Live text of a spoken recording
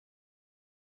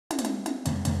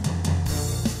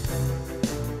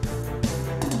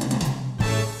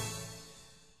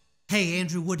Hey,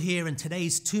 Andrew Wood here. In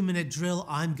today's 2-minute drill,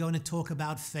 I'm going to talk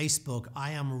about Facebook.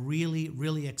 I am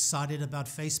really excited about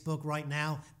Facebook right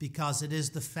now because it is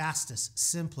the fastest,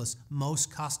 simplest,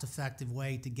 most cost-effective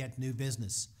way to get new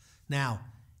business. Now,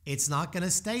 it's not going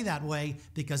to stay that way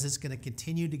because it's going to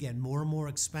continue to get more and more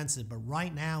expensive. But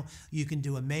right now, you can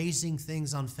do amazing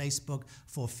things on Facebook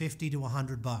for $50 to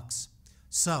 $100.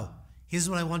 So, here's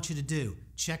what I want you to do.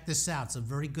 Check this out. It's a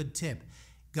very good tip.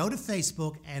 Go to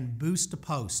Facebook and boost a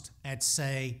post at,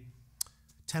 say,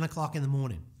 10 o'clock in the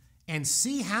morning and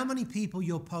see how many people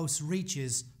your post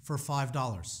reaches for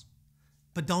 $5.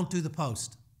 But don't do the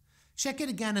post. Check it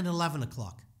again at 11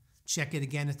 o'clock. Check it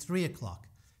again at 3 o'clock.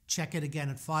 Check it again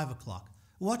at 5 o'clock.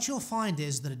 What you'll find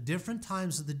is that at different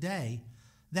times of the day,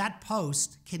 that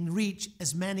post can reach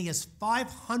as many as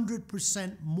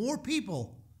 500% more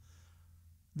people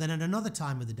than at another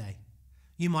time of the day.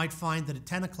 You might find that at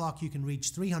 10 o'clock you can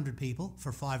reach 300 people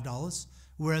for $5,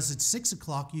 whereas at 6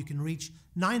 o'clock you can reach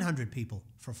 900 people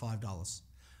for $5.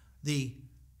 The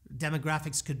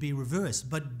demographics could be reversed,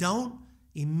 but don't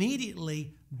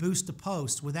immediately boost a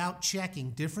post without checking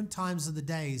different times of the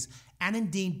days and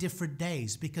indeed different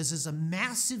days, because there's a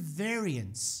massive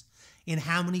variance in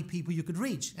how many people you could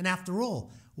reach. And after all,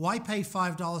 why pay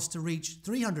 $5 to reach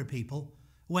 300 people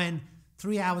when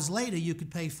 3 hours later, you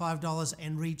could pay $5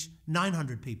 and reach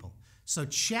 900 people. So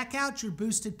check out your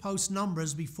boosted post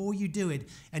numbers before you do it,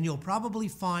 and you'll probably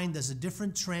find there's a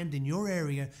different trend in your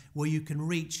area where you can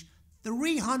reach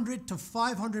 300 to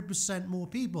 500% more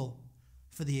people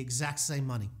for the exact same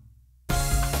money.